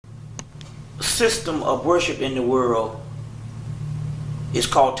system of worship in the world is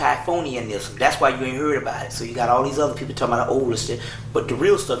called Typhonianism. That's why you ain't heard about it. So you got all these other people talking about the older stuff, but the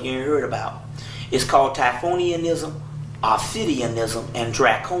real stuff you ain't heard about. It's called Typhonianism, Ophidianism, and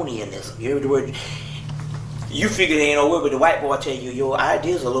Draconianism. You heard the word? You figure there ain't no word, but the white boy tell you your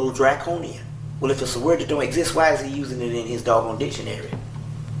idea is a little draconian. Well, if it's a word that don't exist, why is he using it in his doggone dictionary?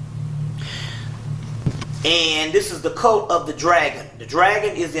 And this is the cult of the dragon. The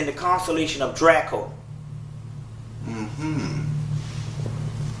dragon is in the constellation of Draco.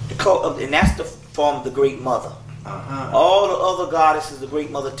 The cult of, and that's the form of the Great Mother. All the other goddesses, the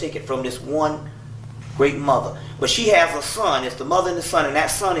Great Mother, take it from this one Great Mother. But she has a son. It's the mother and the son, and that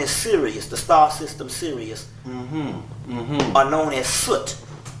son is Sirius, the star system Sirius, are known as Soot.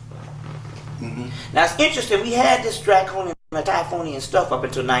 Now it's interesting, we had this draconian and Typhonian stuff up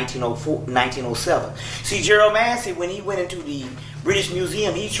until 1907. See, Gerald Massey, when he went into the British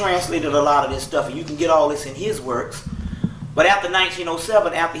Museum, he translated a lot of this stuff, and you can get all this in his works. But after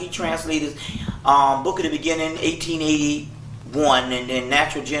 1907, after he translated Book of the Beginning, 1881, and then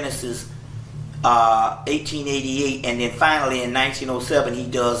Natural Genesis, 1888, and then finally in 1907 he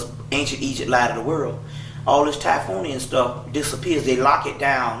does Ancient Egypt, Light of the World. All this Typhonian stuff disappears. They lock it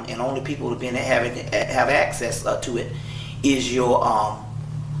down, and only people who've been have access to it is your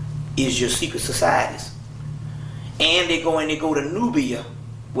secret societies. And they go to Nubia,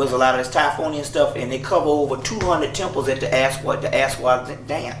 where there's a lot of this Typhonian stuff, and they cover over 200 temples at the Aswan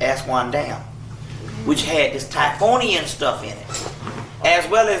Dam, which had this Typhonian stuff in it, as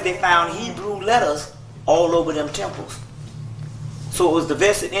well as they found Hebrew letters all over them temples. So it was the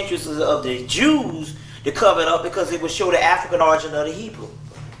vested interests of the Jews to cover it up, because it would show the African origin of the Hebrew.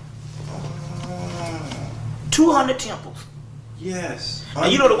 200 temples. Yes. Now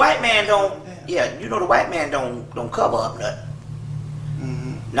you know the white man don't. Yeah, you know the white man don't cover up nothing.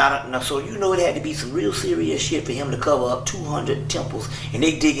 Now, so you know it had to be some real serious shit for him to cover up 200 temples, and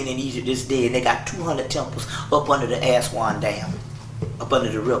they digging in Egypt this day, and they got 200 temples up under the Aswan Dam, up under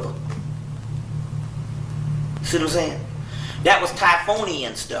the river. See what I'm saying? That was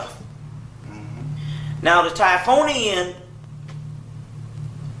Typhonian stuff. Now the Typhonian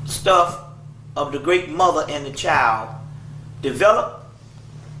stuff of the Great Mother and the child developed,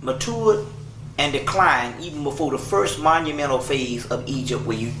 matured, and declined even before the first monumental phase of Egypt,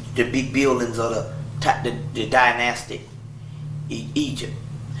 where the big buildings of the dynastic Egypt.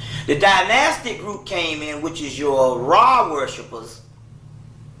 The dynastic group came in, which is your Ra worshippers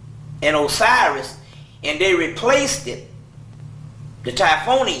and Osiris, and they replaced it, the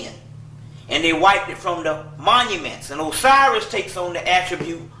Typhonian, and they wiped it from the monuments. And Osiris takes on the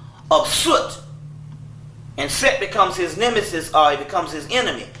attribute of Soot, and Set becomes his nemesis, or he becomes his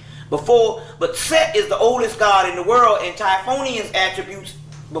enemy. But Set is the oldest god in the world, and Typhonian's attributes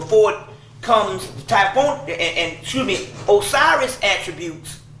before it comes Osiris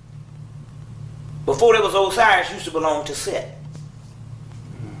attributes before there was Osiris used to belong to Set.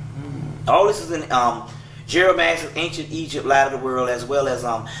 All this is in Gerald Max's Ancient Egypt, Light of the World, as well as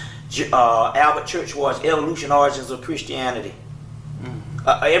Albert Churchward's Evolution, Origins of Christianity,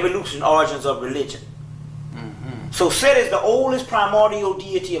 Evolution, Origins of Religion. So Set is the oldest primordial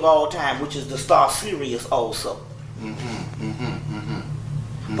deity of all time, which is the star Sirius also.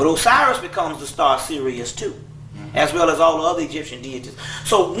 But Osiris becomes the star Sirius too, as well as all the other Egyptian deities.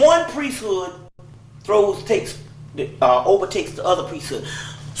 So one priesthood overtakes the other priesthood.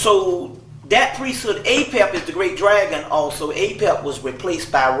 So that priesthood, Apep, is the great dragon also. Apep was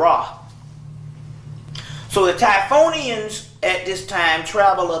replaced by Ra. So the Typhonians at this time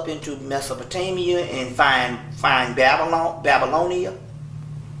travel up into Mesopotamia and find Babylonia,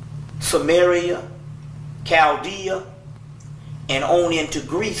 Samaria, Chaldea, and on into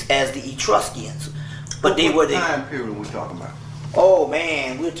Greece as the Etruscans. But they were the time period we're talking about. Oh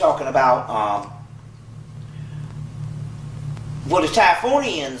man, we're talking about well, the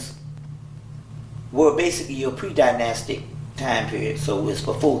Typhonians were basically your pre-dynastic time period, so it's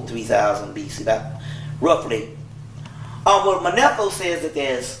before 3000 BC, about roughly. Well, Manetho says that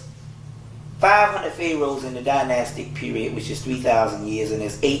there's 500 pharaohs in the dynastic period, which is 3,000 years, and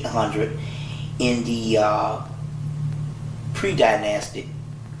there's 800 in the pre-dynastic,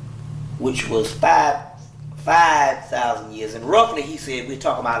 which was 5,000 years, and roughly he said we're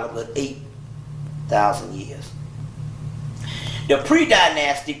talking about about 8,000 years. The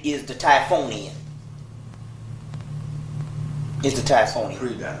pre-dynastic is the Typhonian. It's the Typhonian.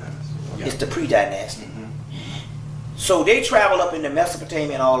 Pre-dynastic. Yeah. It's the pre-dynastic. So they travel up into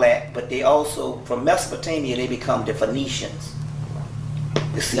Mesopotamia and all that, but they also, from Mesopotamia, they become the Phoenicians.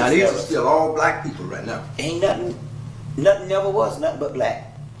 Now these are still all black people right now. Ain't nothing never was nothing but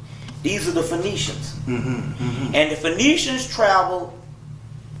black. These are the Phoenicians. And the Phoenicians traveled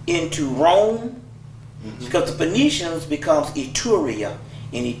into Rome because the Phoenicians becomes Etruria,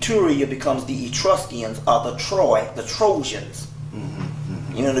 and Etruria becomes the Etruscans or the Trojans.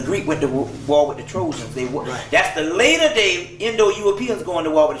 You know, the Greek went to war with the Trojans. That's the later day Indo-Europeans going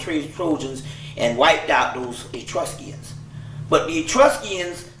to war with the Trojans and wiped out those Etruscans. But the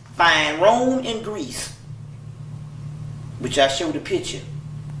Etruscans find Rome and Greece, which I showed the picture.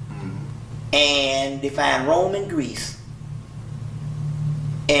 And they find Rome and Greece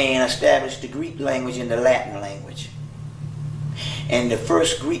and establish the Greek language and the Latin language. And the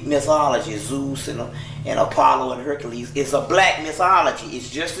first Greek mythology, Zeus and Apollo and Hercules, is a black mythology. It's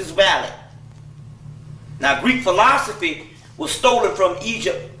just as valid. Now, Greek philosophy was stolen from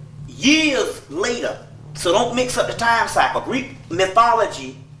Egypt years later. So don't mix up the time cycle. Greek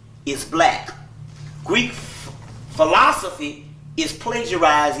mythology is black. Greek philosophy is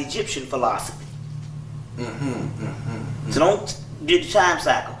plagiarized Egyptian philosophy. So don't do the time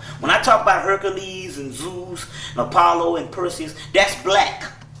cycle. When I talk about Hercules and Zeus and Apollo and Perseus, that's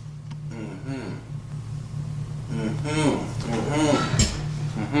black.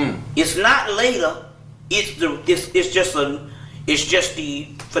 It's not later. It's just the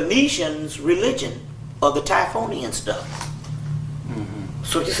Phoenicians' religion of the Typhonian stuff.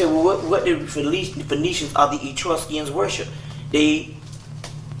 So you say, well, what did the Phoenicians or the Etruscans worship? They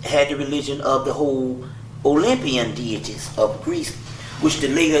had the religion of the whole Olympian deities of Greece, which the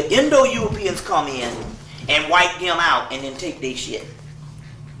later Indo-Europeans come in and wipe them out and then take their shit.